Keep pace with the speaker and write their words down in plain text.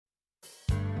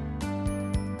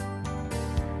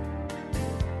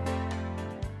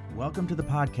Welcome to the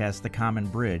podcast, The Common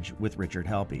Bridge with Richard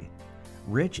Helppie.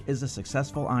 Rich is a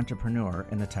successful entrepreneur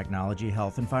in the technology,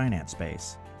 health, and finance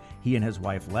space. He and his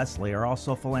wife Leslie are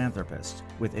also philanthropists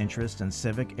with interest in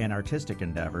civic and artistic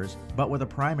endeavors, but with a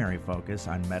primary focus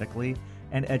on medically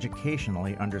and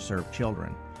educationally underserved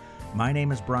children. My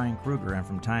name is Brian Kruger, and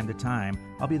from time to time,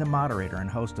 I'll be the moderator and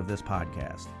host of this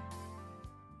podcast.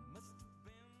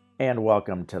 And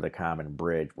welcome to The Common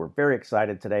Bridge. We're very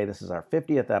excited today. This is our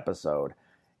 50th episode,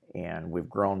 and we've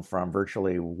grown from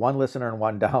virtually one listener and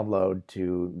one download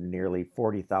to nearly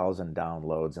 40,000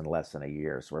 downloads in less than a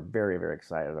year. So we're very, very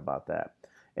excited about that.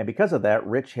 And because of that,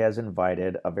 Rich has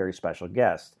invited a very special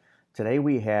guest. Today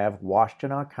we have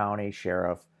Washtenaw County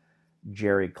Sheriff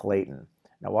Jerry Clayton.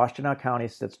 Now, Washtenaw County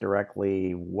sits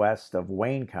directly west of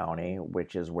Wayne County,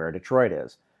 which is where Detroit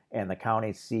is. And the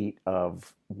county seat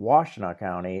of Washtenaw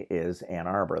County is Ann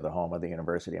Arbor, the home of the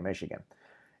University of Michigan.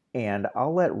 And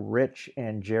I'll let Rich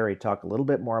and Jerry talk a little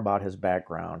bit more about his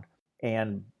background.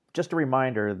 And just a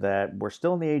reminder that we're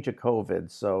still in the age of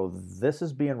COVID, so this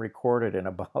is being recorded in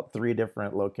about 3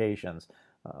 different locations.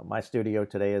 My studio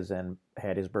today is in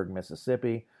Hattiesburg,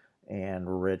 Mississippi,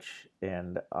 and Rich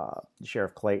and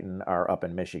Sheriff Clayton are up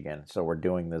in Michigan. So we're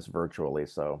doing this virtually,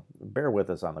 so bear with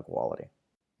us on the quality.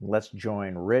 Let's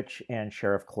join Rich and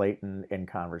Sheriff Clayton in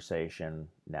conversation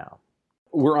now.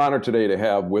 We're honored today to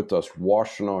have with us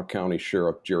Washtenaw County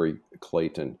Sheriff Jerry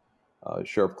Clayton.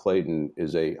 Sheriff Clayton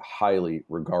is a highly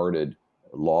regarded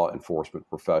law enforcement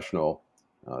professional.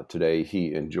 Today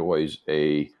he enjoys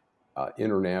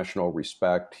international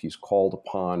respect. He's called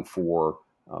upon for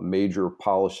major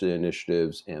policy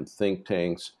initiatives and think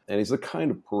tanks, and he's the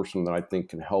kind of person that I think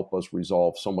can help us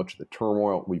resolve so much of the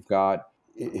turmoil we've got.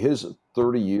 His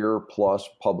 30-year plus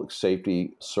public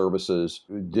safety services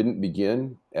didn't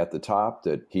begin at the top,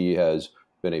 that he has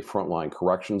been a frontline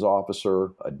corrections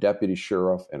officer, a deputy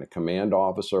sheriff, and a command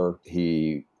officer.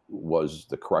 He was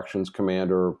the corrections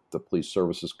commander, the police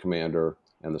services commander,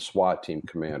 and the SWAT team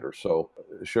commander. So,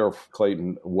 Sheriff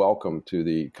Clayton, welcome to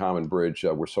the Common Bridge.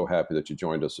 We're so happy that you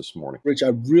joined us this morning. Rich,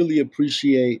 I really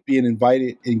appreciate being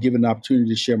invited and given the opportunity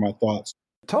to share my thoughts.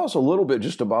 Tell us a little bit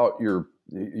just about your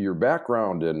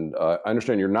background, and I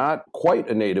understand you're not quite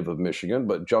a native of Michigan,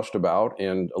 but just about,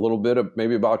 and a little bit of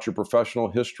maybe about your professional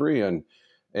history and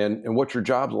what your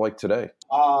job's like today.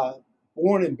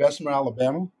 Born in Bessemer,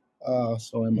 Alabama,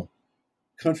 so I'm a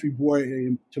country boy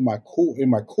in my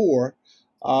core,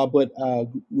 but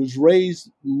was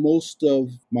raised most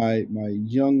of my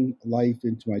young life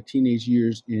into my teenage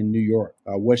years in New York,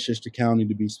 Westchester County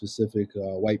to be specific,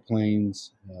 White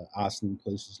Plains, Austin,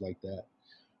 places like that.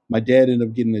 My dad ended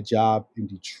up getting a job in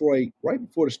Detroit right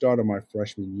before the start of my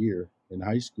freshman year in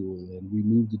high school, and we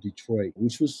moved to Detroit,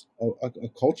 which was a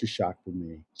culture shock for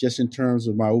me, just in terms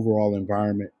of my overall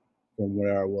environment from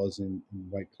where I was in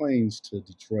White Plains to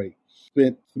Detroit.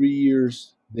 Spent 3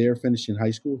 years there, finishing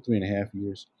high school, 3.5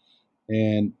 years,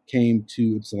 and came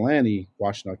to Ypsilanti,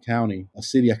 Washtenaw County, a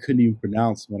city I couldn't even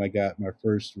pronounce when I got my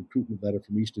first recruitment letter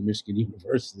from Eastern Michigan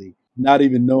University, not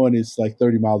even knowing it's like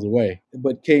 30 miles away.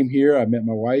 But came here, I met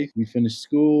my wife, we finished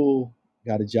school,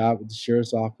 got a job at the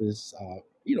sheriff's office,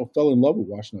 fell in love with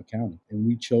Washtenaw County, and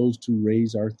we chose to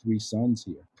raise our 3 sons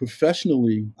here.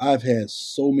 Professionally, I've had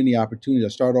so many opportunities. I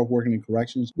started off working in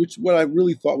corrections, which what I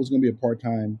really thought was going to be a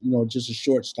part-time, just a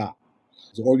short stop.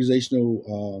 I was an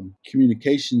organizational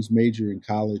communications major in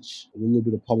college, with a little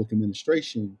bit of public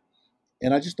administration,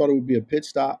 and I just thought it would be a pit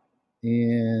stop.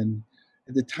 And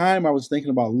at the time I was thinking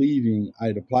about leaving, I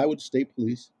had applied with the state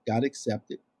police, got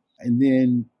accepted, and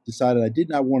then decided I did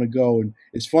not want to go. And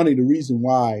it's funny, the reason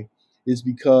why is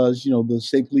because, the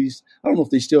state police, I don't know if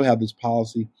they still have this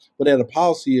policy, but they had a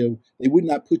policy of they would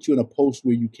not put you in a post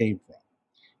where you came from.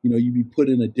 You'd be put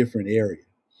in a different area.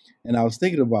 And I was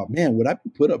thinking about, man, would I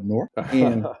be put up north?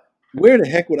 And where the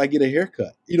heck would I get a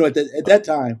haircut? At that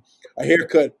time, a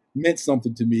haircut meant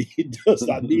something to me. It does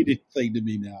not mean anything to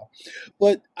me now.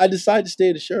 But I decided to stay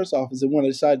at the sheriff's office. And when I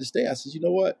decided to stay, I said, you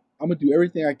know what? I'm going to do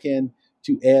everything I can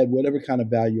to add whatever kind of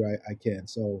value I can.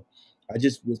 So I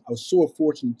was so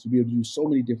fortunate to be able to do so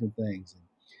many different things.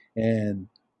 And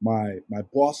my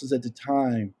bosses at the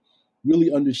time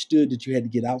really understood that you had to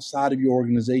get outside of your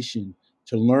organization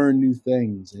to learn new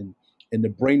things and to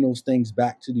bring those things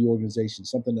back to the organization,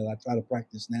 something that I try to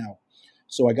practice now.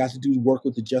 So I got to do work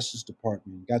with the Justice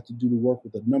Department, got to do the work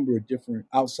with a number of different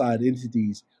outside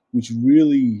entities, which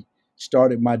really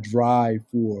started my drive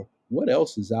for what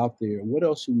else is out there? What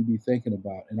else should we be thinking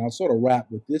about? And I'll sort of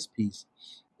wrap with this piece.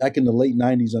 Back in the late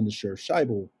 90s under Sheriff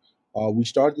Scheibel, we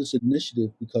started this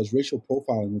initiative because racial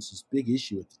profiling was this big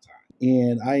issue at the time.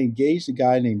 And I engaged a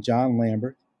guy named John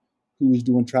Lambert, who was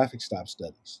doing traffic stop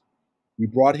studies. We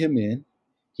brought him in.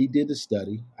 He did the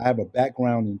study. I have a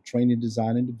background in training,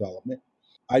 design, and development.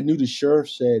 I knew the sheriff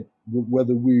said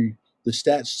whether the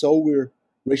stats show we're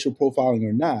racial profiling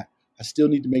or not, I still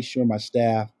need to make sure my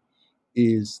staff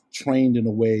is trained in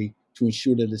a way to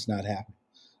ensure that it's not happening.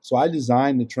 So I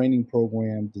designed the training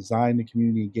program, designed the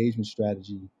community engagement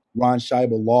strategy. Ron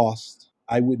Scheibel lost.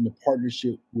 I went into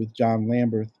partnership with John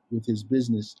Lambert with his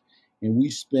business, and we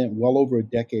spent well over a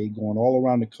decade going all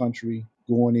around the country,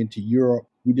 going into Europe.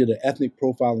 We did an ethnic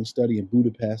profiling study in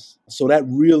Budapest. So that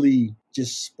really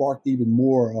just sparked even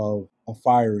more of a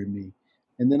fire in me.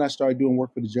 And then I started doing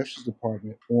work for the Justice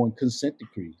Department on consent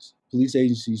decrees. Police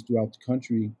agencies throughout the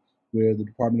country where the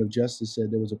Department of Justice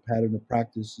said there was a pattern of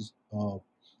practices of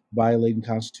violating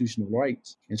constitutional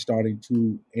rights and starting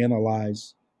to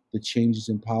analyze the changes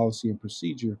in policy and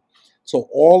procedure. So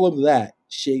all of that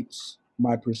shapes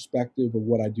my perspective of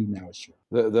what I do now as sheriff.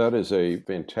 That is a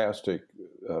fantastic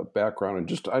background, and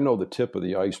just I know the tip of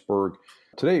the iceberg.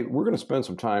 Today, we're going to spend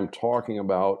some time talking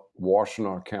about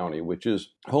Washtenaw County, which is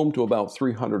home to about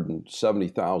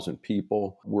 370,000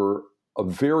 people. We're a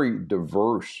very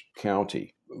diverse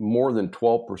county. More than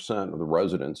 12% of the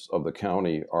residents of the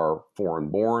county are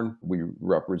foreign-born. We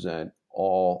represent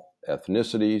all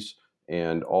ethnicities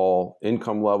and all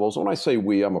income levels. When I say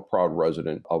we, I'm a proud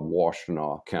resident of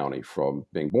Washtenaw County, from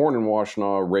being born in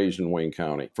Washtenaw, raised in Wayne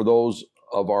County. For those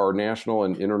of our national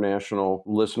and international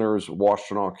listeners,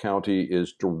 Washtenaw County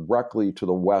is directly to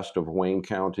the west of Wayne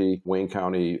County. Wayne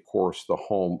County, of course, the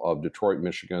home of Detroit,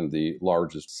 Michigan, the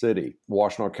largest city.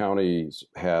 Washtenaw County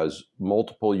has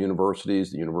multiple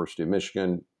universities, the University of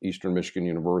Michigan, Eastern Michigan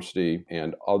University,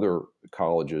 and other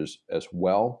colleges as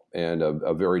well, and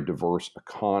a very diverse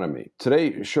economy.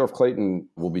 Today, Sheriff Clayton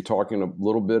will be talking a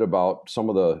little bit about some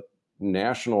of the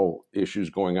national issues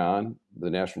going on,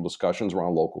 the national discussions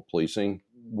around local policing.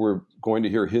 We're going to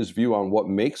hear his view on what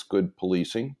makes good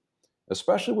policing,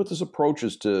 especially with his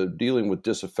approaches to dealing with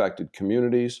disaffected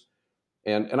communities.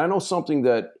 And I know something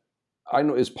that I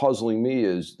know is puzzling me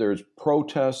is there's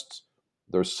protests,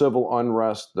 there's civil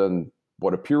unrest, then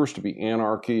what appears to be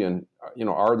anarchy, and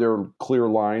are there clear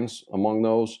lines among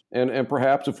those? And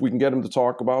perhaps if we can get him to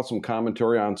talk about some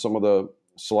commentary on some of the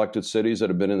selected cities that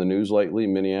have been in the news lately: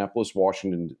 Minneapolis,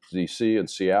 Washington, D.C., and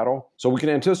Seattle. So we can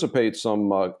anticipate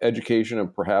some education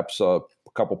and perhaps a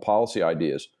couple policy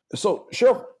ideas. So,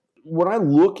 Sheriff, when I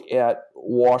look at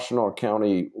Washtenaw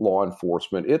County law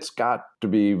enforcement, it's got to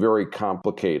be very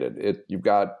complicated. You've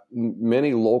got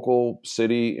many local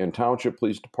city and township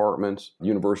police departments.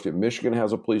 University of Michigan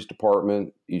has a police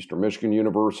department, Eastern Michigan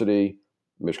University,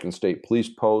 Michigan State Police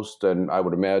Post, and I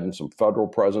would imagine some federal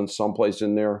presence someplace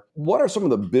in there. What are some of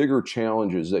the bigger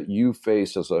challenges that you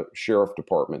face as a sheriff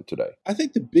department today? I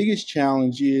think the biggest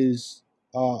challenge is,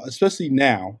 especially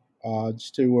now,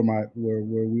 just to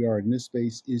where we are in this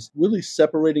space, is really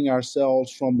separating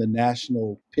ourselves from the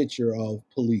national picture of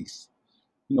police.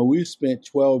 We've spent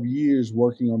 12 years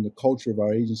working on the culture of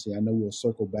our agency. I know we'll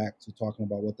circle back to talking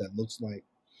about what that looks like,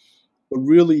 but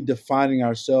really defining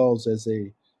ourselves as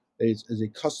a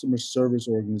customer service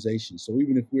organization. So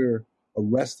even if we're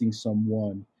arresting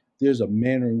someone, there's a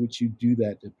manner in which you do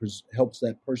that helps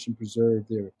that person preserve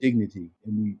their dignity,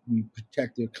 and we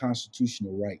protect their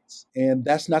constitutional rights. And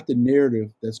that's not the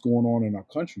narrative that's going on in our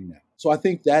country now. So I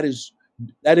think that is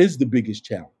the biggest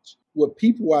challenge. What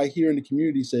people I hear in the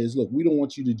community say is, look, we don't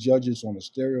want you to judge us on a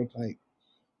stereotype.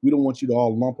 We don't want you to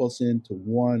all lump us into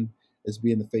one as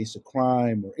being the face of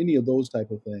crime or any of those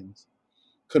type of things.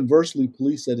 Conversely,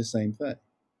 police say the same thing.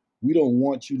 We don't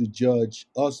want you to judge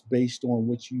us based on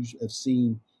what you have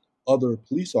seen other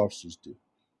police officers do,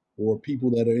 or people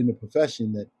that are in the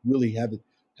profession that really haven't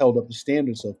held up the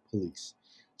standards of police.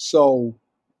 So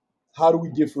how do we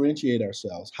differentiate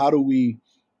ourselves? How do we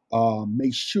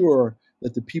make sure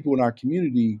that the people in our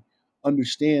community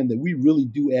understand that we really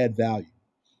do add value,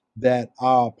 that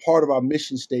part of our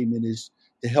mission statement is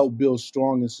to help build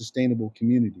strong and sustainable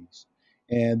communities,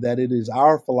 and that it is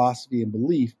our philosophy and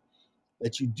belief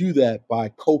that you do that by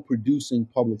co-producing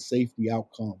public safety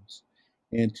outcomes.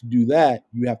 And to do that,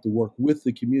 you have to work with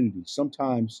the community,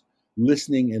 sometimes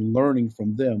listening and learning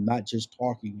from them, not just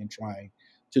talking and trying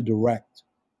to direct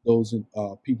those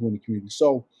people in the community.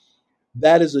 So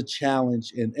that is a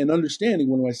challenge, and understanding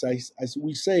when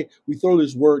we throw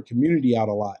this word community out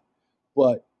a lot,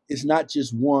 but it's not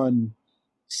just one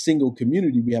single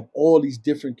community. We have all these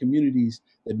different communities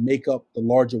that make up the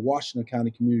larger Washtenaw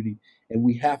County community, and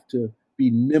we have to be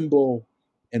nimble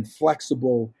and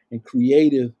flexible and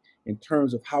creative in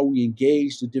terms of how we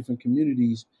engage the different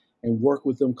communities and work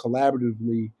with them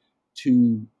collaboratively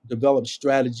to develop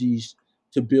strategies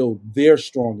to build their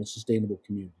strong and sustainable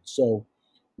community. So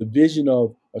The vision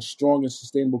of a strong and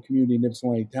sustainable community in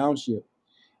Ypsilanti Township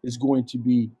is going to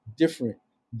be different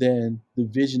than the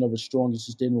vision of a strong and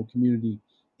sustainable community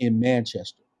in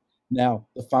Manchester. Now,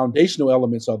 the foundational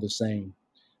elements are the same.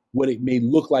 What it may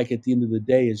look like at the end of the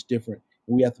day is different,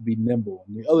 and we have to be nimble.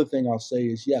 And the other thing I'll say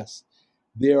is, yes,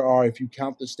 there are, if you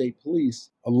count the state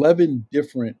police, 11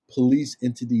 different police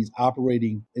entities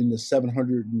operating in the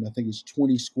 700 and I think it's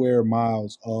 20 square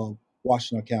miles of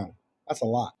Washtenaw County. That's a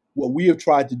lot. What we have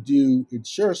tried to do in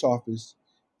Sheriff's Office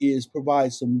is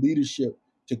provide some leadership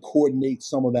to coordinate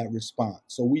some of that response.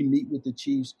 So we meet with the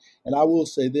chiefs. And I will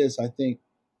say this, I think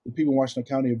the people in Washtenaw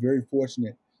County are very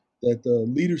fortunate that the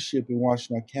leadership in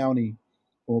Washtenaw County,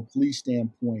 from a police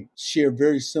standpoint, share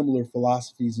very similar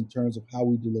philosophies in terms of how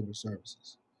we deliver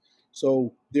services.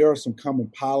 So there are some common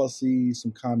policies,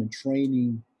 some common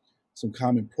training, some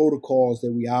common protocols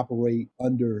that we operate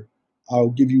under. I'll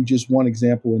give you just one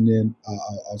example and then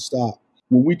I'll stop.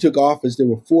 When we took office, there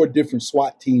were 4 different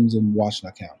SWAT teams in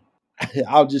Washtenaw County.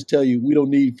 I'll just tell you, we don't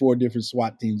need 4 different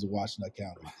SWAT teams in Washtenaw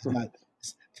County.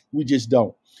 We just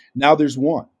don't. Now there's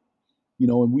one,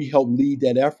 and we help lead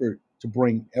that effort to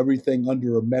bring everything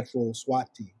under a Metro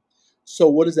SWAT team. So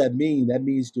what does that mean? That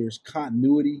means there's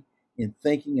continuity in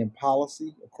thinking and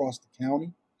policy across the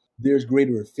county. There's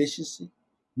greater efficiency.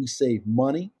 We save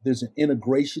money. There's an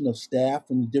integration of staff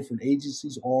from the different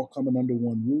agencies all coming under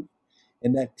one roof.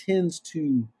 And that tends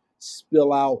to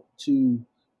spill out to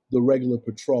the regular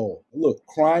patrol. Look,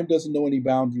 crime doesn't know any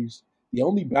boundaries. The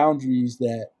only boundaries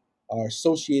that are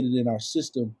associated in our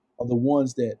system are the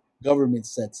ones that government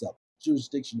sets up,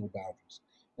 jurisdictional boundaries,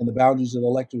 and the boundaries that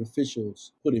elected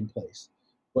officials put in place.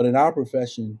 But in our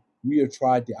profession, we have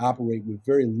tried to operate with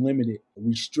very limited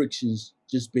restrictions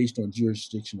just based on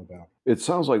jurisdictional boundaries. It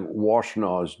sounds like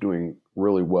Washtenaw is doing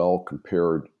really well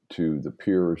compared to the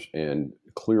peers, and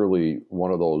clearly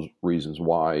one of those reasons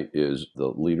why is the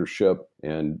leadership.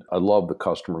 And I love the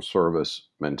customer service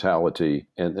mentality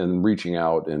and reaching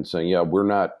out and saying, yeah, we're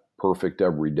not perfect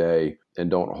every day,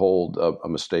 and don't hold a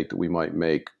mistake that we might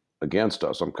make against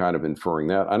us. I'm kind of inferring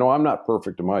that. I know I'm not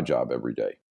perfect in my job every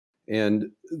day. And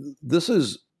this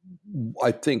is,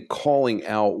 I think, calling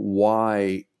out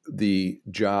why the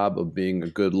job of being a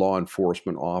good law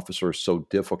enforcement officer is so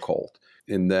difficult,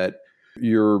 in that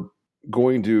you're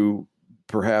going to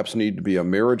perhaps need to be a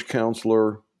marriage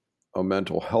counselor, a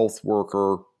mental health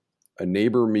worker, a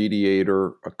neighbor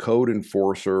mediator, a code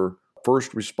enforcer,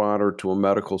 first responder to a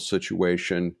medical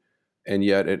situation, and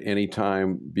yet at any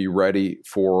time be ready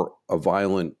for a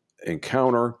violent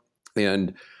encounter.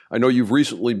 And I know you've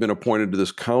recently been appointed to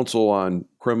this Council on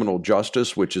Criminal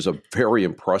Justice, which is a very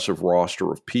impressive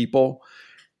roster of people.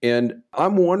 And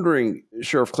I'm wondering,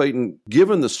 Sheriff Clayton,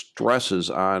 given the stresses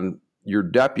on your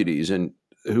deputies, and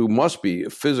who must be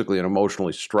physically and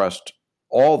emotionally stressed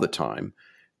all the time,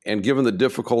 and given the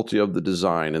difficulty of the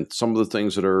design and some of the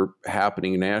things that are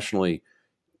happening nationally,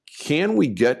 can we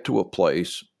get to a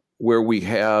place where we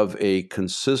have a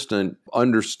consistent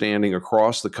understanding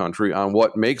across the country on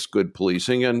what makes good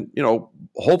policing? And,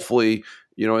 hopefully,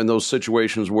 in those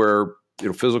situations where,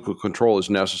 physical control is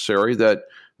necessary, that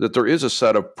there is a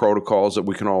set of protocols that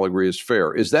we can all agree is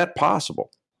fair. Is that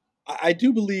possible? I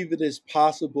do believe it is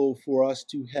possible for us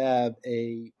to have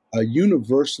a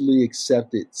universally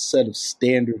accepted set of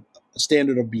standard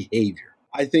of behavior.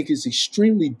 I think it's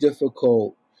extremely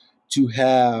difficult to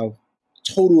have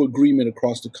total agreement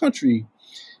across the country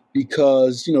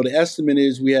because, the estimate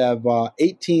is we have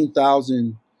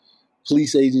 18,000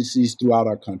 police agencies throughout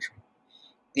our country.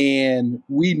 And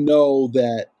we know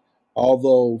that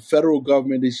although federal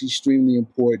government is extremely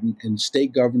important and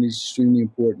state government is extremely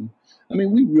important,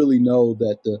 we really know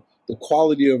that the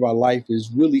quality of our life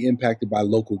is really impacted by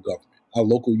local government, our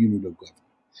local unit of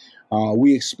government.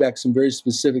 We expect some very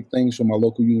specific things from our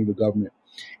local unit of government.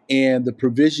 And the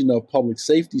provision of public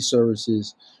safety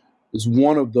services is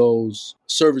one of those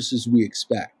services we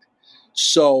expect.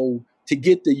 So to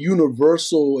get the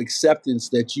universal acceptance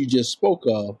that you just spoke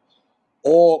of,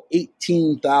 all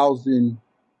 18,000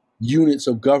 units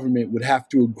of government would have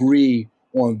to agree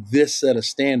on this set of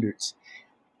standards.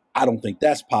 I don't think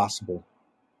that's possible.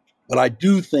 But I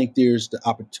do think there's the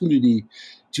opportunity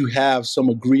to have some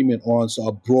agreement on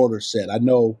a broader set. I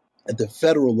know at the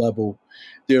federal level,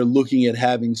 they're looking at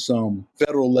having some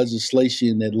federal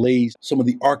legislation that lays some of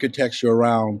the architecture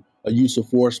around a use of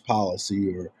force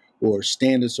policy or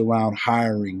standards around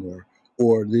hiring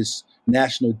or this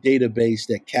national database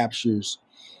that captures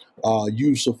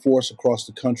use of force across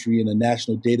the country, in a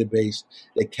national database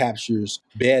that captures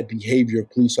bad behavior of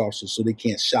police officers so they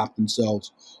can't shop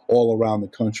themselves all around the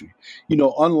country.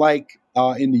 Unlike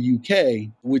in the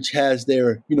UK, which has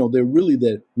they're really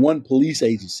the one police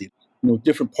agency.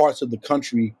 Different parts of the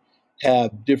country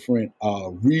have different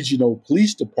regional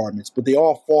police departments, but they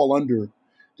all fall under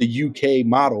the UK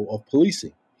model of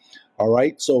policing. All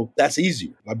right. So that's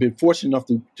easier. I've been fortunate enough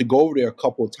to go over there a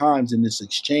couple of times in this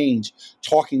exchange,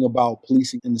 talking about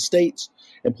policing in the States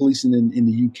and policing in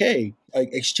the UK,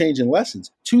 exchanging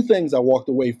lessons. Two things I walked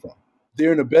away from.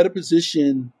 They're in a better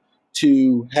position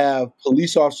to have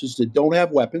police officers that don't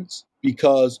have weapons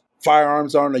because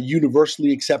firearms aren't a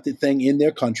universally accepted thing in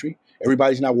their country.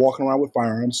 Everybody's not walking around with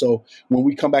firearms. So when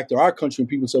we come back to our country and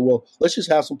people say, well, let's just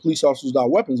have some police officers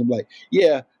without weapons, I'm like,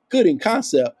 yeah, good in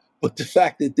concept. But the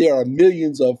fact that there are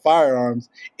millions of firearms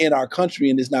in our country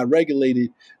and it's not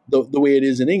regulated the way it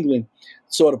is in England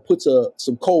sort of puts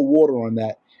some cold water on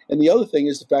that. And the other thing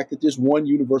is the fact that there's one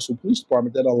universal police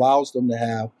department that allows them to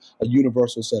have a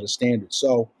universal set of standards.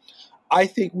 So I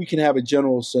think we can have a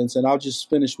general sense, and I'll just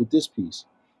finish with this piece.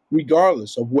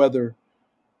 Regardless of whatever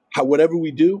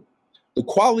we do, the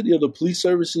quality of the police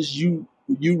services you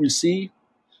receive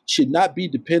should not be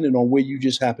dependent on where you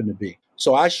just happen to be.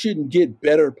 So I shouldn't get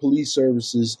better police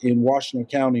services in Washington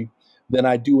County than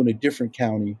I do in a different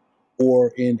county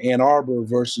or in Ann Arbor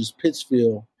versus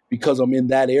Pittsfield because I'm in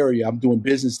that area. I'm doing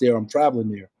business there. I'm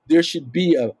traveling there. There should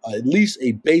be at least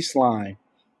a baseline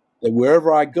that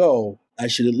wherever I go, I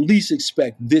should at least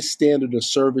expect this standard of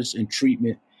service and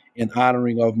treatment and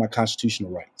honoring of my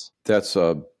constitutional rights. That's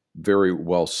very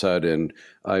well said. And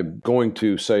I'm going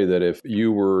to say that if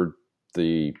you were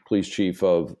the police chief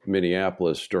of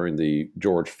Minneapolis during the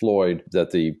George Floyd,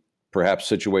 that the perhaps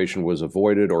situation was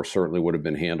avoided or certainly would have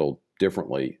been handled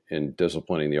differently in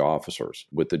disciplining the officers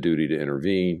with the duty to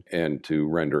intervene and to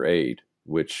render aid,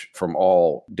 which from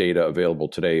all data available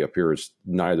today appears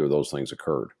neither of those things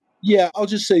occurred. Yeah, I'll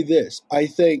just say this. I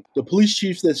think the police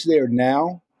chief that's there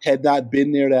now had not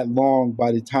been there that long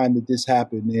by the time that this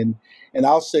happened. And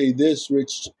I'll say this,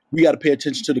 Rich, we got to pay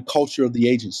attention to the culture of the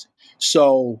agency.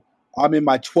 So I'm in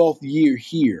my 12th year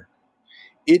here.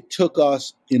 It took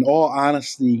us, in all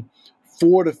honesty,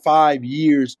 4 to 5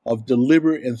 years of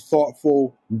deliberate and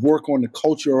thoughtful work on the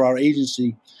culture of our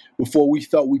agency before we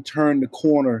felt we turned the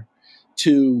corner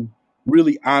to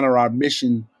really honor our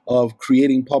mission of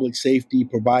creating public safety,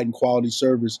 providing quality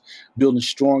service, building a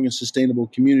strong and sustainable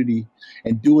community,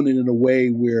 and doing it in a way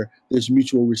where there's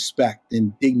mutual respect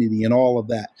and dignity and all of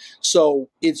that. So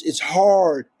it's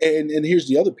hard. And here's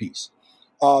the other piece.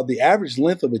 The average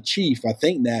length of a chief, I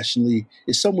think nationally,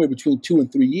 is somewhere between 2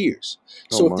 and 3 years.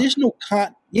 So if there's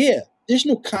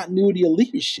no continuity of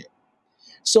leadership.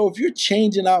 So if you're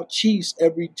changing out chiefs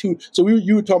every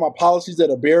you were talking about policies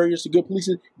that are barriers to good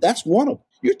policing. That's one of them.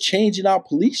 You're changing out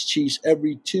police chiefs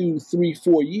every 2, 3,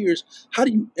 4 years. How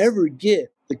do you ever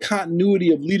get the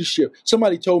continuity of leadership?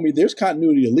 Somebody told me there's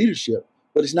continuity of leadership,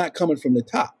 but it's not coming from the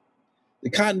top. The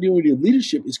continuity of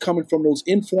leadership is coming from those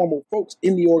informal folks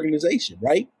in the organization,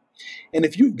 right? And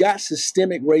if you've got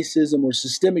systemic racism or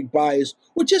systemic bias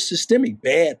or just systemic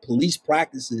bad police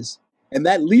practices, and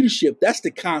that leadership, that's the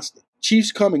constant.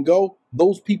 Chiefs come and go.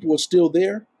 Those people are still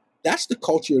there. That's the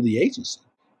culture of the agency.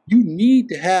 You need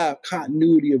to have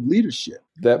continuity of leadership.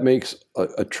 That makes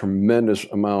a tremendous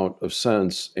amount of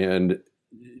sense. And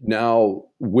now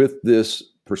with this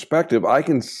perspective, I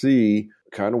can see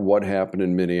kind of what happened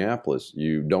in Minneapolis.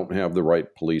 You don't have the right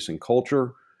policing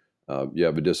culture. You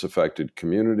have a disaffected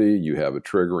community. You have a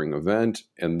triggering event.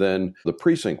 And then the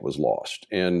precinct was lost.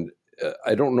 And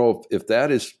I don't know if that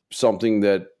is something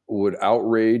that would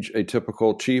outrage a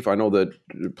typical chief. I know that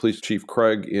Police Chief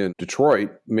Craig in Detroit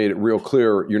made it real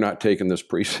clear, you're not taking this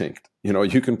precinct.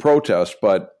 You can protest,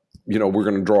 but, we're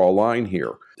going to draw a line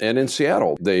here. And in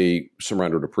Seattle, they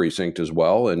surrendered a precinct as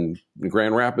well. And in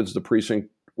Grand Rapids, the precinct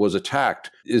was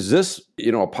attacked. Is this,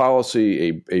 a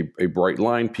policy, a bright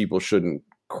line people shouldn't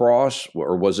cross,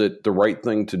 or was it the right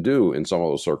thing to do in some of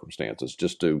those circumstances,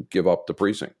 just to give up the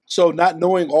precinct? So not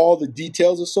knowing all the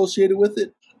details associated with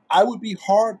it, I would be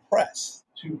hard-pressed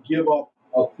to give up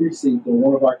a precinct in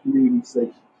one of our community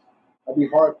stations. I'd be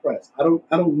hard-pressed. I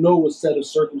don't know a set of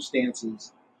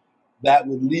circumstances that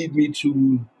would lead me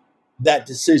to that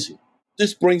decision.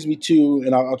 This brings me to,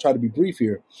 and I'll try to be brief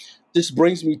here, this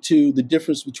brings me to the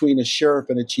difference between a sheriff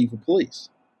and a chief of police.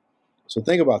 So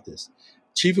think about this.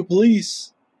 Chief of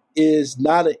police is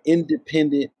not an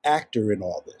independent actor in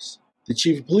all this. The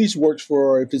chief of police works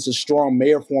for, if it's a strong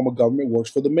mayor form of government, works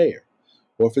for the mayor.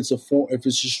 Or if it's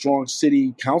a strong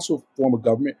city council form of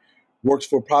government, works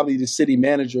for probably the city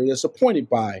manager that's appointed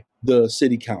by the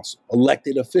city council,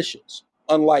 elected officials.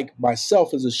 Unlike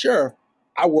myself as a sheriff,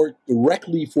 I work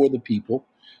directly for the people.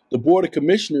 The Board of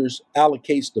Commissioners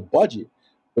allocates the budget,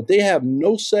 but they have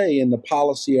no say in the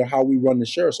policy or how we run the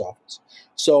sheriff's office.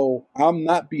 So I'm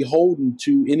not beholden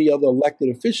to any other elected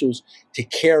officials to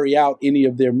carry out any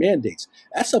of their mandates.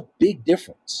 That's a big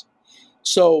difference.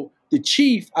 So the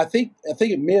chief, I think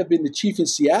it may have been the chief in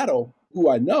Seattle, who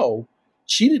I know,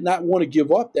 she did not want to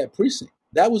give up that precinct.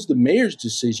 That was the mayor's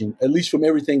decision, at least from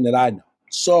everything that I know.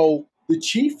 So the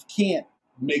chief can't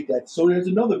make that. So there's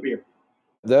another barrier.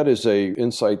 That is a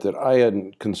insight that I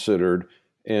hadn't considered.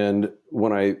 And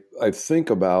when I think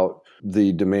about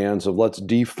the demands of let's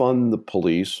defund the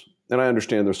police, and I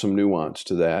understand there's some nuance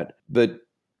to that, but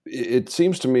it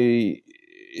seems to me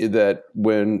that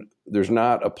when there's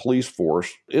not a police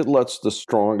force, it lets the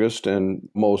strongest and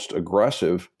most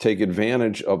aggressive take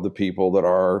advantage of the people that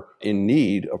are in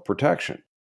need of protection.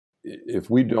 If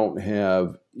we don't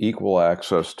have equal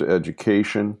access to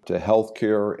education, to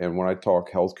healthcare, and when I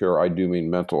talk healthcare, I do mean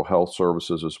mental health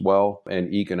services as well,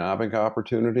 and economic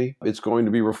opportunity, it's going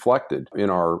to be reflected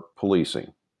in our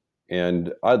policing.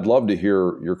 And I'd love to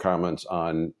hear your comments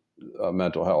on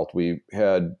mental health. We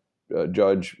had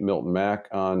Judge Milton Mack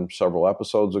on several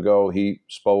episodes ago. He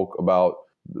spoke about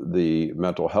the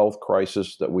mental health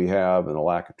crisis that we have and the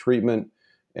lack of treatment,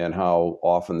 and how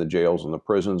often the jails and the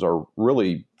prisons are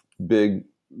really big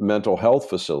mental health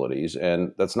facilities,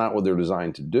 and that's not what they're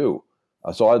designed to do.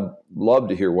 So I'd love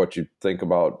to hear what you think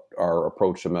about our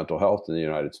approach to mental health in the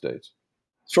United States.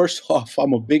 First off,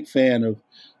 I'm a big fan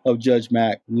of Judge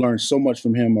Mack. Learned so much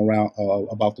from him around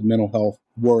about the mental health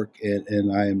work,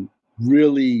 and I'm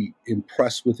really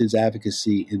impressed with his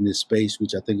advocacy in this space,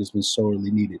 which I think has been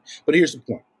sorely needed. But here's the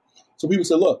point. So people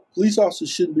say, look, police officers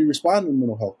shouldn't be responding to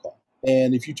mental health calls.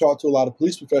 And if you talk to a lot of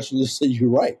police professionals, they say you're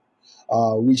right.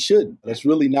 We shouldn't. That's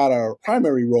really not our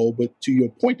primary role. But to your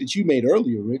point that you made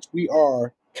earlier, Rich, we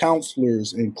are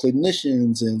counselors and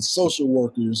clinicians and social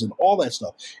workers and all that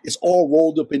stuff. It's all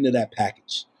rolled up into that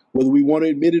package. Whether we want to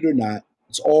admit it or not,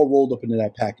 it's all rolled up into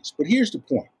that package. But here's the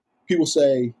point. People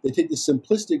say, they take the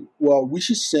simplistic, well, we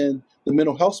should send the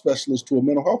mental health specialist to a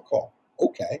mental health call.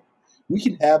 Okay, we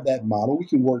can have that model. We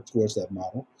can work towards that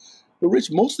model. But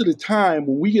Rich, most of the time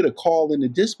when we get a call in the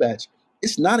dispatch,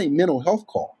 it's not a mental health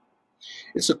call.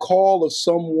 It's a call of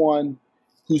someone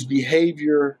whose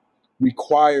behavior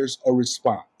requires a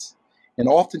response. And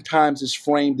oftentimes it's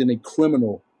framed in a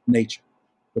criminal nature.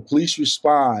 The police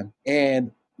respond,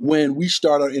 and when we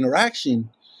start our interaction,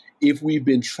 if we've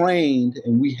been trained,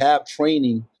 and we have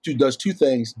training, does two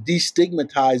things: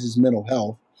 destigmatizes mental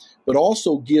health, but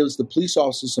also gives the police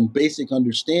officers some basic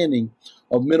understanding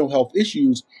of mental health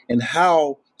issues and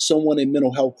how someone in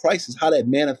mental health crisis, how that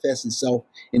manifests itself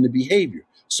in the behavior.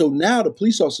 So now the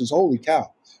police officers, holy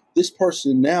cow, this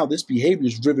person now, this behavior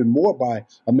is driven more by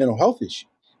a mental health issue.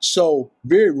 So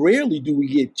very rarely do we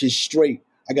get just straight,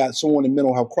 I got someone in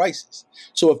mental health crisis.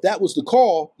 So if that was the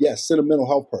call, yes, send a mental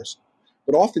health person.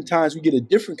 But oftentimes we get a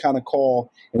different kind of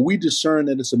call, and we discern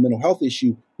that it's a mental health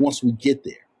issue once we get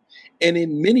there. And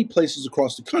in many places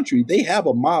across the country, they have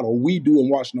a model, we do in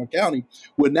Washington County,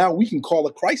 where now we can call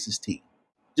a crisis team.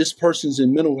 This person's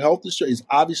in mental health distress, is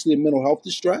obviously in mental health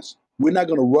distress. We're not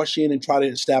going to rush in and try to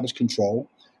establish control.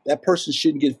 That person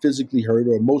shouldn't get physically hurt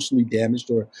or emotionally damaged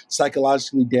or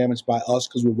psychologically damaged by us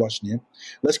because we're rushing in.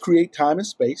 Let's create time and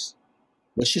space.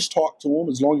 Let's just talk to them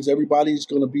as long as everybody's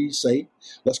going to be safe.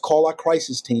 Let's call our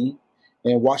crisis team.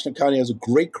 And Washington County has a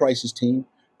great crisis team.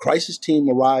 Crisis team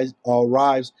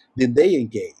arrives, then they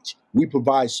engage. We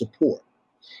provide support.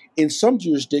 In some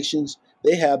jurisdictions,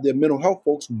 they have their mental health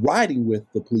folks riding with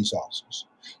the police officers.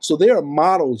 So there are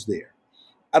models there.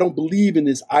 I don't believe in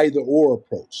this either or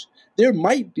approach. There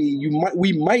might be,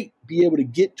 we might be able to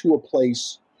get to a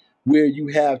place where you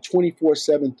have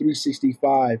 24/7,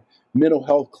 365 mental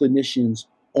health clinicians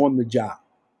on the job.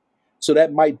 So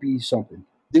that might be something.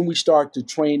 Then we start to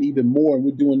train even more, and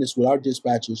we're doing this with our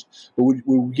dispatchers, but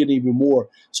we're getting even more.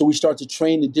 So we start to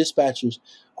train the dispatchers.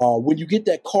 When you get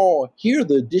that call, here are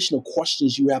the additional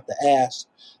questions you have to ask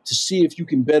to see if you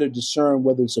can better discern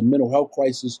whether it's a mental health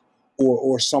crisis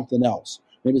or something else.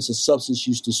 Maybe it's a substance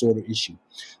use disorder issue.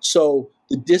 So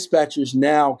the dispatchers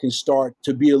now can start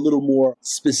to be a little more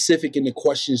specific in the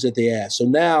questions that they ask. So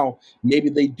now maybe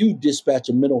they do dispatch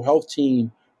a mental health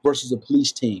team versus a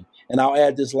police team. And I'll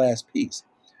add this last piece.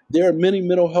 There are many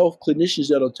mental health clinicians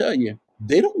that'll tell you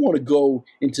they don't want to go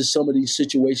into some of these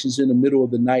situations in the middle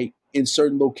of the night in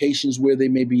certain locations where they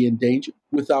may be in danger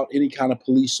without any kind of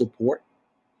police support.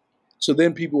 So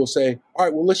then people will say, all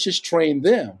right, well, let's just train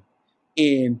them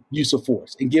in use of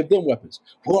force and give them weapons.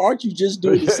 Well, aren't you just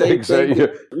doing the same exactly.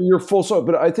 thing? You're full stop.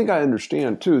 But I think I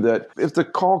understand, too, that if the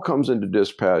call comes into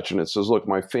dispatch and it says, look,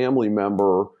 my family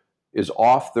member is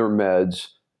off their meds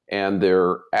and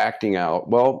they're acting out,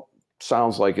 well,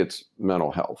 sounds like it's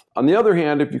mental health. On the other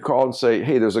hand, if you call and say,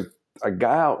 hey, there's a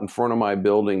guy out in front of my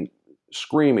building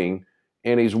screaming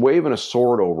and he's waving a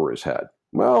sword over his head,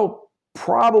 well,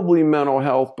 probably mental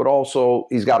health, but also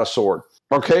he's got a sword.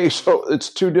 Okay, so it's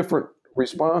two different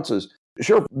responses.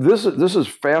 Sure, this is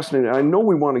fascinating. I know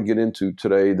we want to get into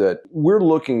today that we're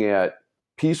looking at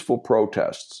peaceful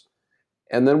protests,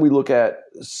 and then we look at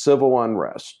civil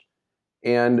unrest,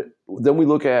 and then we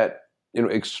look at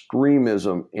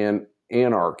extremism and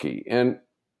anarchy. And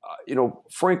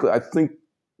frankly, I think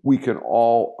we can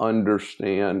all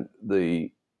understand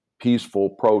the peaceful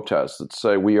protests that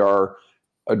say we are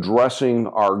addressing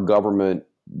our government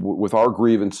with our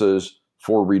grievances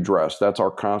for redress. That's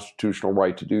our constitutional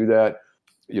right to do that.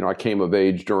 I came of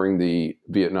age during the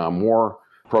Vietnam War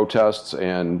protests,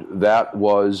 and that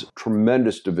was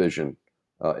tremendous division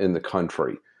in the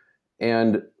country.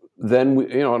 And then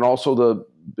and also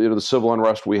the civil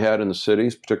unrest we had in the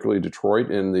cities, particularly Detroit,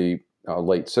 in the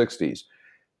late '60s.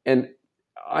 And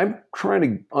I'm trying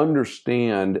to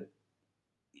understand: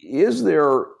 is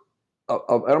there?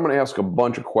 I'm going to ask a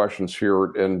bunch of questions here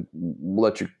and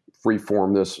let you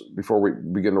freeform this before we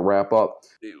begin to wrap up.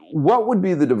 What would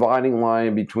be the dividing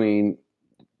line between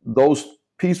those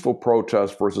peaceful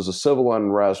protests versus a civil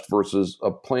unrest versus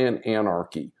a planned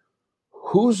anarchy?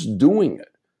 Who's doing it?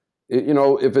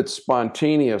 If it's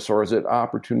spontaneous, or is it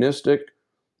opportunistic,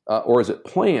 or is it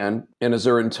planned? And is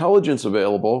there intelligence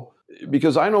available?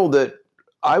 Because I know that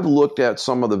I've looked at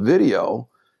some of the video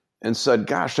and said,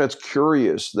 gosh, that's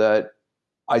curious that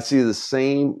I see the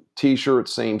same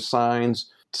T-shirts, same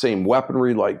signs, same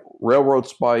weaponry like railroad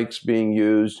spikes being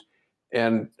used.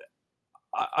 And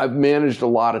I've managed a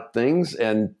lot of things,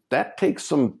 and that takes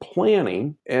some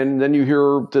planning. And then you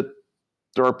hear that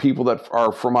there are people that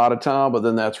are from out of town, but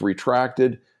then that's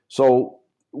retracted. So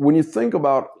when you think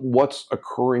about what's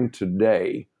occurring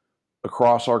today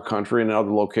across our country and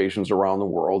other locations around the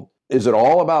world, is it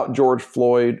all about George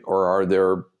Floyd, or are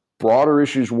there broader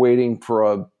issues waiting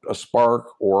for a spark,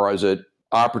 or is it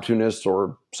opportunists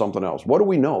or something else? What do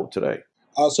we know today?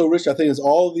 So, Rich, I think it's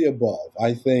all of the above.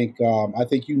 I think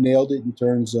you nailed it in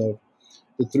terms of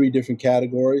the three different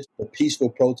categories. The peaceful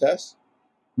protests,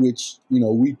 which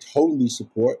we totally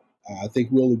support. I think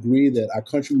we'll agree that our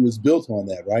country was built on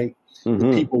that, right? Mm-hmm.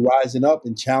 The people rising up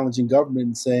and challenging government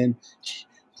and saying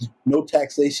no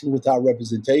taxation without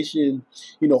representation.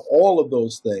 All of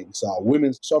those things.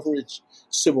 Women's suffrage,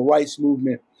 civil rights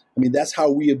movement. I mean, that's how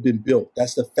we have been built.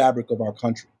 That's the fabric of our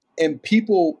country. And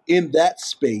people in that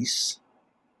space,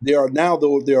 there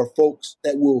are folks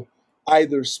that will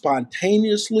either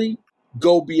spontaneously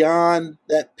go beyond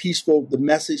the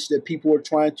message that people are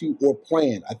trying to, or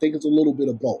plan. I think it's a little bit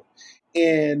of both.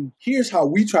 And here's how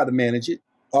we try to manage it.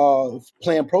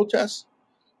 Plan protests.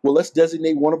 Well, let's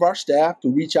designate one of our staff to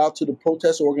reach out to the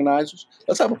protest organizers.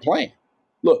 Let's have a plan.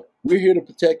 Look, we're here to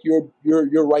protect your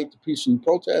right to peacefully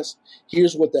protest.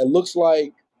 Here's what that looks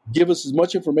like. Give us as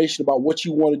much information about what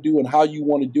you want to do and how you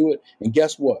want to do it. And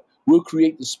guess what? We'll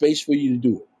create the space for you to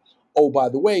do it. Oh, by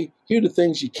the way, here are the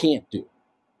things you can't do.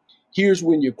 Here's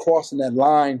when you're crossing that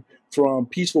line from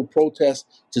peaceful protest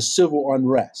to civil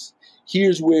unrest.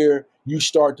 Here's where you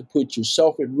start to put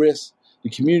yourself at risk, the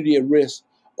community at risk.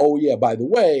 Oh, yeah, by the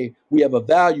way, we have a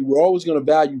value. We're always going to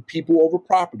value people over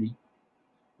property,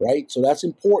 right? So that's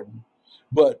important.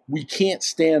 But we can't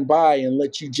stand by and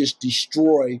let you just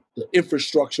destroy the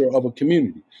infrastructure of a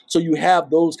community. So you have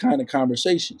those kind of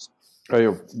conversations. I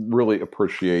really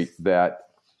appreciate that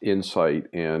insight,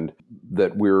 and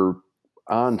that we're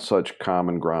on such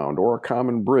common ground, or a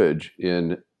common bridge,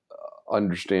 in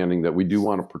understanding that we do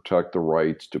want to protect the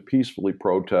rights to peacefully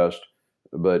protest.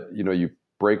 But, you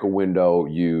break a window,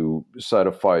 you set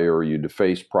a fire, you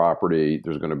deface property,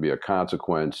 there's going to be a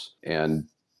consequence. And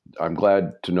I'm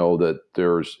glad to know that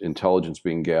there's intelligence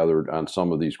being gathered on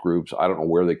some of these groups. I don't know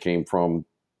where they came from,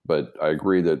 but I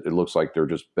agree that it looks like they're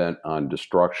just bent on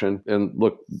destruction. And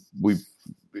look,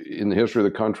 in the history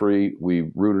of the country, we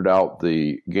rooted out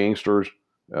the gangsters.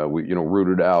 We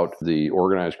rooted out the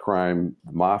organized crime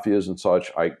mafias and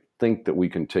such. I think that we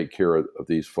can take care of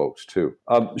these folks too.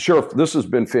 Sheriff, this has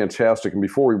been fantastic. And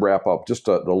before we wrap up, just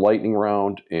the lightning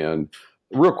round. And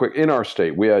real quick, in our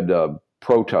state, we had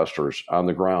protesters on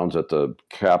the grounds at the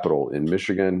Capitol in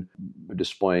Michigan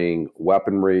displaying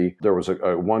weaponry. There was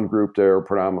a one group there,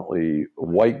 predominantly a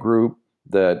white group,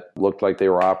 that looked like they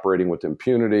were operating with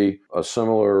impunity. A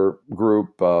similar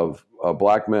group of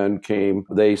black men came.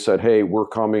 They said, hey, we're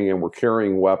coming and we're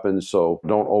carrying weapons, so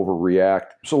don't overreact.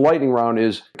 So lightning round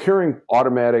is carrying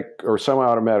automatic or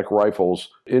semi-automatic rifles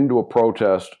into a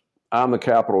protest on the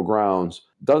Capitol grounds.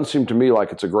 doesn't seem to me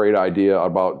like it's a great idea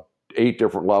about 8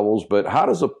 different levels, but how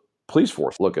does a police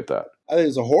force look at that? I think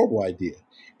it's a horrible idea.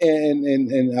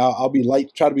 And I'll be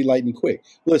try to be light and quick.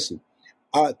 Listen,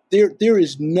 there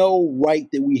is no right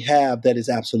that we have that is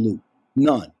absolute.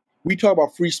 None. We talk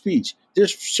about free speech.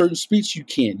 There's certain speech you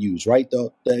can't use, right?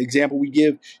 The example we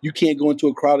give, you can't go into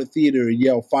a crowded theater and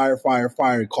yell fire, fire,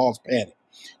 fire and cause panic.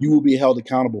 You will be held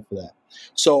accountable for that.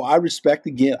 So I respect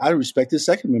the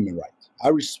Second Amendment rights. I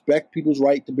respect people's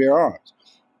right to bear arms.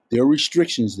 There are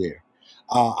restrictions there.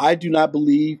 I do not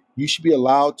believe you should be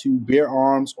allowed to bear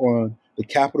arms on the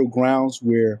Capitol grounds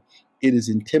where it is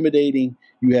intimidating.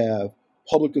 You have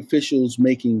public officials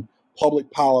making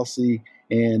public policy,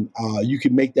 and you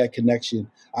can make that connection.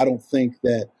 I don't think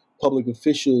that public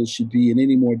officials should be in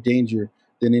any more danger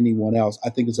than anyone else. I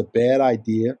think it's a bad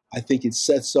idea. I think it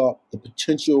sets up the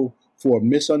potential for a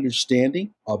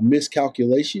misunderstanding, a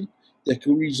miscalculation that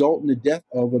could result in the death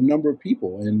of a number of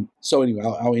people. And so anyway,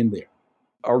 I'll end there.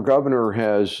 Our governor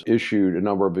has issued a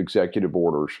number of executive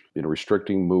orders,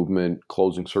 restricting movement,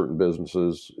 closing certain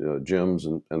businesses, gyms,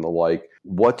 and the like.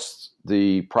 What's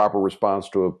the proper response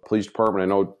to a police department? I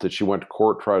know that she went to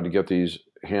court, tried to get these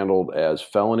handled as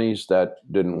felonies. That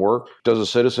didn't work. Does a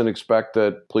citizen expect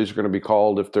that police are going to be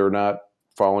called if they're not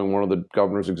following one of the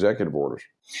governor's executive orders?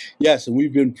 Yes, and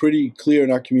we've been pretty clear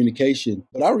in our communication.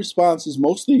 But our response is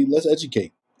mostly, let's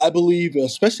educate. I believe,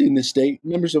 especially in this state,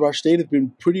 members of our state have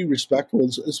been pretty respectful.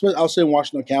 Especially, I'll say in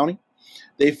Washington County,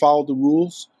 they followed the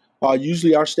rules.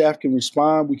 Usually our staff can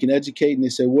respond, we can educate, and they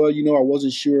say, well, I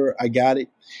wasn't sure, I got it.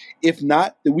 If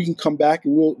not, then we can come back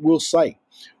and we'll cite.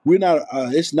 We're not.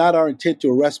 It's not our intent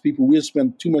to arrest people. We'll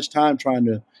spend too much time trying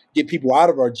to get people out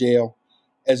of our jail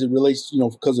as it relates,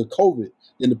 because of COVID,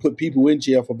 than to put people in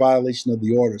jail for violation of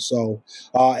the order. So,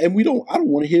 and I don't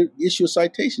want to issue a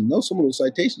citation. No, some of those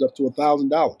citations up to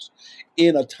 $1,000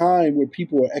 in a time where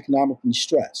people are economically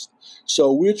stressed.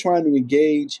 So we're trying to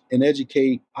engage and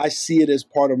educate. I see it as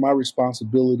part of my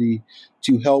responsibility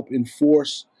to help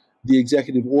enforce the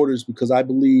executive orders, because I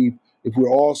believe if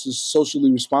we're all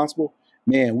socially responsible,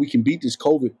 man, we can beat this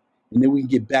COVID, and then we can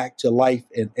get back to life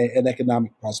and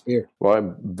economic prosperity. Well,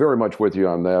 I'm very much with you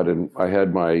on that. And I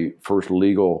had my first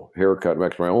legal haircut,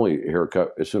 actually my only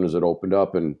haircut, as soon as it opened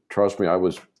up. And trust me, I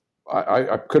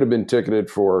could have been ticketed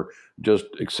for just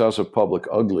excessive public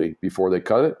ugly before they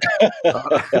cut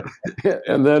it.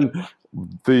 And then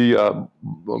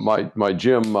my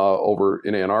gym over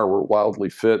in Ann Arbor, Wildly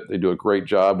Fit, they do a great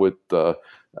job with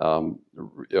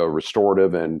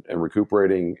restorative and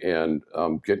recuperating and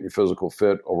getting your physical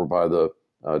fit over by the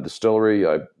distillery.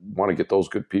 I want to get those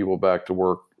good people back to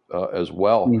work as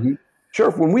well. Mm-hmm.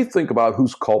 Sheriff, when we think about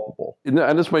who's culpable, and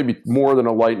this may be more than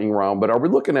a lightning round, but are we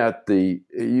looking at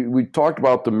we talked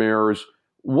about the mayors.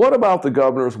 What about the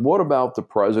governors? What about the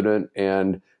president?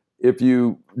 And if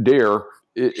you dare,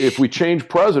 if we change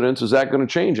presidents, is that going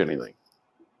to change anything?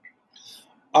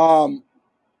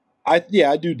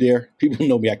 I do dare. People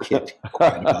know me. I can't be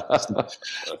quiet about this.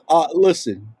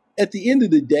 Listen, at the end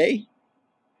of the day,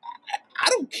 I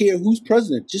don't care who's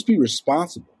president. Just be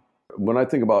responsible. When I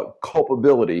think about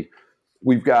culpability,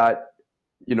 we've got,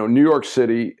 New York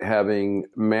City having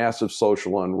massive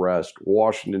social unrest,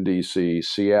 Washington, D.C.,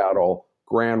 Seattle,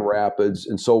 Grand Rapids,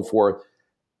 and so forth.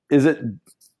 Is it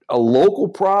a local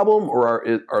problem, or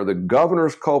are the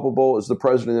governors culpable? Is the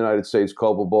president of the United States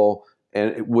culpable?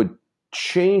 And it would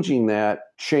change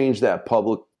that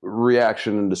public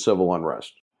reaction into civil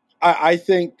unrest? I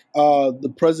think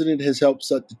the president has helped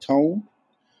set the tone.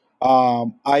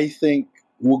 I think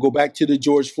we'll go back to the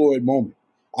George Floyd moment.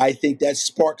 I think that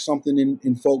sparked something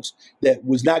in folks that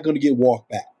was not going to get walked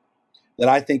back. That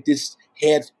I think this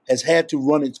has had to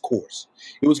run its course.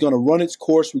 It was going to run its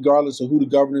course regardless of who the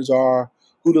governors are,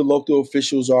 who the local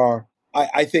officials are.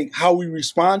 I think how we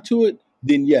respond to it,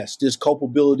 then yes, there's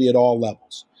culpability at all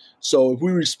levels. So if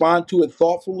we respond to it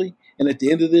thoughtfully, and at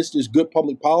the end of this, there's good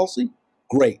public policy,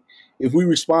 great. If we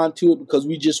respond to it because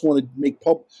we just want to make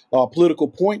political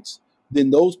points, then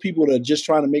those people that are just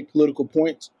trying to make political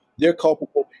points, they're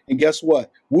culpable. And guess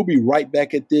what? We'll be right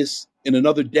back at this in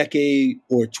another decade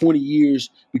or 20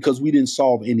 years because we didn't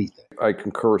solve anything. I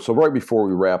concur. So right before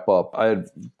we wrap up, I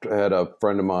had a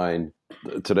friend of mine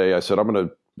today. I said, I'm going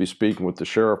to be speaking with the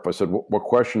sheriff. I said, what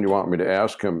question do you want me to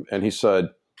ask him? And he said,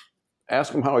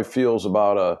 ask him how he feels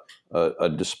about a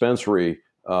dispensary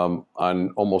on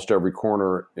almost every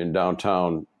corner in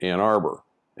downtown Ann Arbor.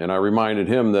 And I reminded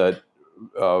him that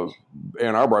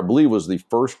Ann Arbor, I believe, was the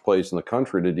first place in the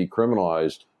country to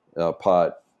decriminalize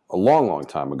pot a long, long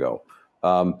time ago.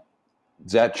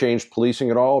 Has that changed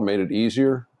policing at all? Made it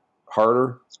easier,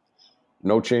 harder?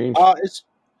 No change?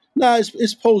 No,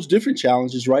 it's posed different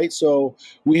challenges, right? So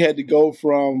we had to go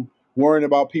from worrying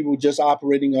about people just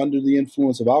operating under the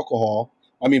influence of alcohol.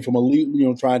 I mean, from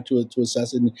trying to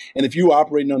assess it. And if you were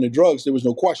operating under drugs, there was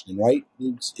no question, right?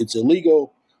 It's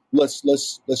illegal. Let's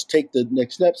take the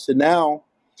next steps. And now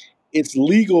it's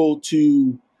legal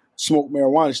to smoke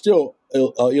marijuana. It's still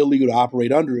illegal to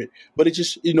operate under it, but it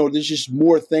just, there's just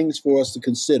more things for us to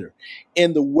consider.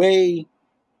 And the way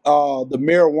the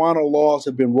marijuana laws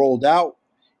have been rolled out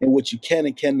and what you can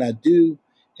and cannot do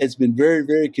has been very,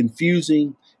 very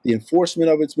confusing. The enforcement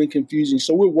of it's been confusing.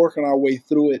 So we're working our way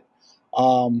through it.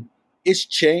 It's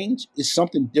changed. It's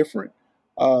something different.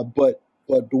 But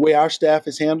the way our staff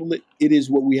has handled it, it is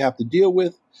what we have to deal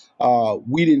with.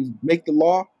 We didn't make the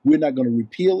law. We're not going to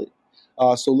repeal it.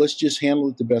 So let's just handle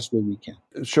it the best way we can.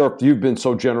 Sheriff, you've been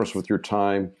so generous with your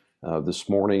time this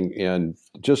morning. And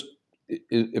just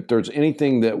if there's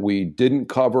anything that we didn't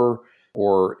cover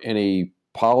or any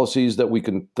policies that we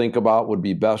can think about would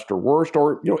be best or worst,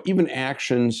 or even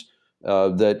actions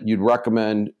that you'd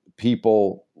recommend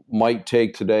people might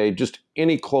take today, just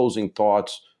any closing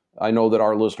thoughts. I know that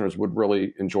our listeners would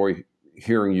really enjoy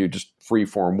hearing you, just free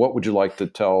form. What would you like to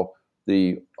tell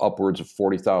the upwards of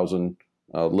 40,000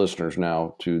 listeners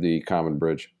now to the Common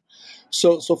Bridge?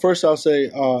 So first I'll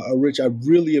say, Rich, I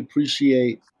really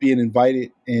appreciate being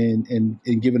invited and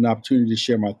given the opportunity to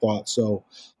share my thoughts. So,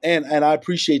 and I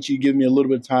appreciate you giving me a little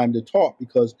bit of time to talk,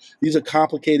 because these are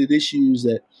complicated issues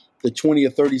that the 20 or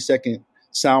 30 second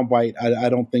soundbite I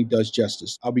don't think does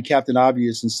justice. I'll be Captain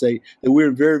Obvious and say that we're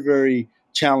in very, very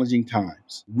challenging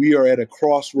times. We are at a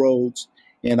crossroads,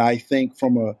 and I think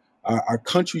from our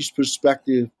country's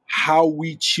perspective, how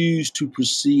we choose to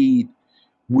proceed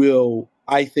will,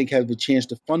 I think, have the chance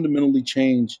to fundamentally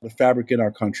change the fabric in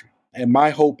our country. And my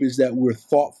hope is that we're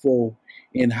thoughtful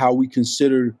in how we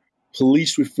consider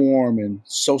police reform and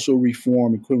social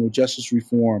reform and criminal justice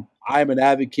reform. I'm an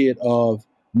advocate of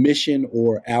mission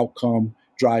or outcome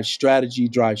drive strategy,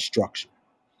 drive structure.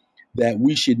 That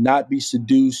we should not be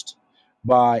seduced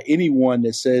by anyone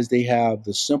that says they have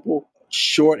the simple,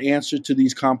 short answer to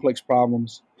these complex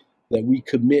problems, that we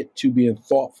commit to being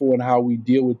thoughtful in how we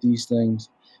deal with these things,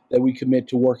 that we commit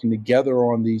to working together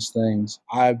on these things.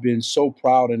 I've been so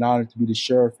proud and honored to be the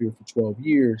sheriff here for 12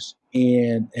 years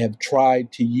and have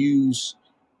tried to use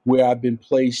where I've been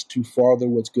placed to further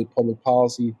what's good public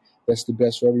policy that's the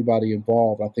best for everybody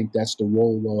involved. I think that's the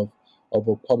role of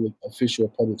a public official, a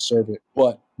public servant.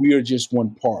 But we are just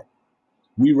one part.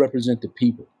 We represent the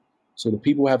people. So the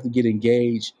people have to get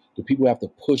engaged. The people have to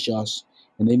push us,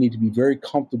 and they need to be very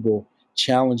comfortable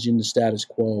challenging the status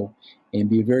quo and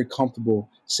be very comfortable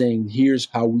saying, here's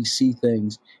how we see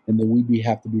things, and then we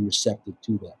have to be receptive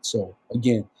to that. So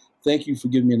again, thank you for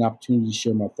giving me an opportunity to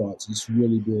share my thoughts. It's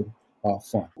really been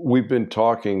fun. We've been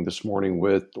talking this morning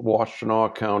with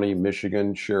Washtenaw County,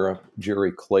 Michigan Sheriff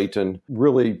Jerry Clayton.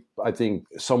 Really, I think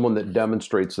someone that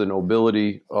demonstrates the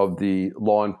nobility of the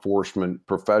law enforcement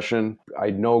profession.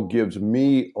 I know gives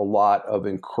me a lot of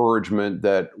encouragement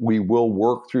that we will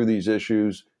work through these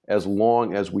issues as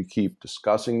long as we keep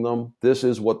discussing them. This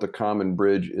is what the Common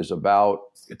Bridge is about.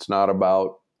 It's not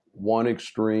about one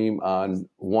extreme on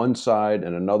one side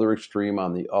and another extreme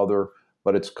on the other,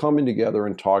 but it's coming together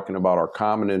and talking about our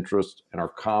common interests and our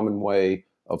common way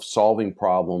of solving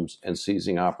problems and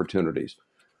seizing opportunities.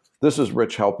 This is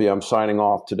Rich Helppie. I'm signing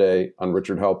off today on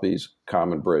Richard Helppie's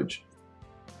Common Bridge.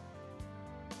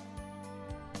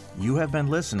 You have been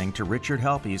listening to Richard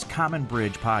Helppie's Common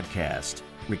Bridge podcast.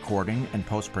 Recording and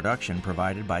post-production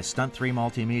provided by Stunt 3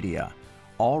 Multimedia.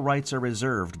 All rights are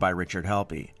reserved by Richard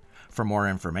Helppie. For more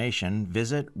information,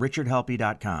 visit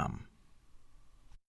richardhelppie.com.